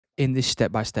In this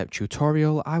step-by-step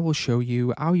tutorial, I will show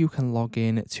you how you can log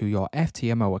in to your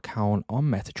FTMO account on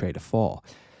MetaTrader 4.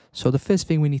 So the first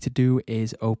thing we need to do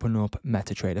is open up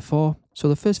MetaTrader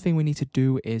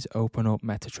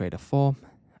 4.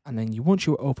 And then once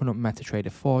you open up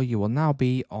MetaTrader 4, you will now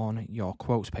be on your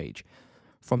quotes page.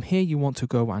 From here, you want to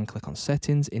go and click on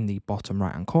settings in the bottom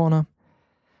right hand corner.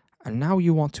 And now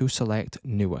you want to select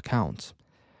new account.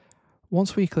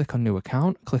 Once we click on new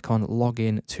account, click on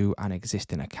login to an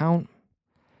existing account.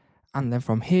 And then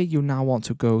from here, you now want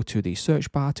to go to the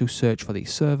search bar to search for the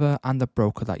server and the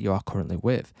broker that you are currently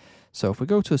with. So if we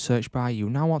go to the search bar, you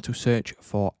now want to search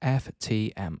for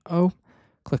FTMO,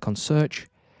 click on search,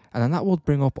 and then that will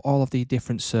bring up all of the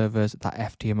different servers that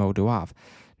FTMO do have.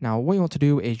 Now, what you want to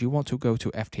do is you want to go to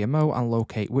FTMO and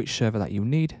locate which server that you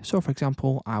need. So for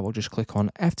example, I will just click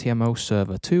on FTMO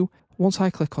server 2. Once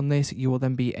I click on this, you will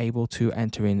then be able to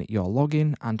enter in your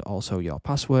login and also your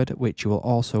password, which you will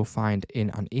also find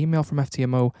in an email from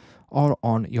FTMO or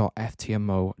on your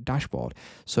FTMO dashboard.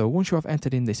 So once you have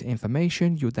entered in this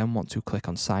information, you then want to click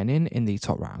on sign in the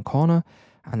top right hand corner.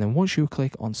 And then once you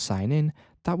click on sign in,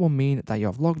 that will mean that you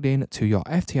have logged in to your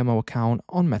FTMO account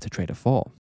on MetaTrader 4.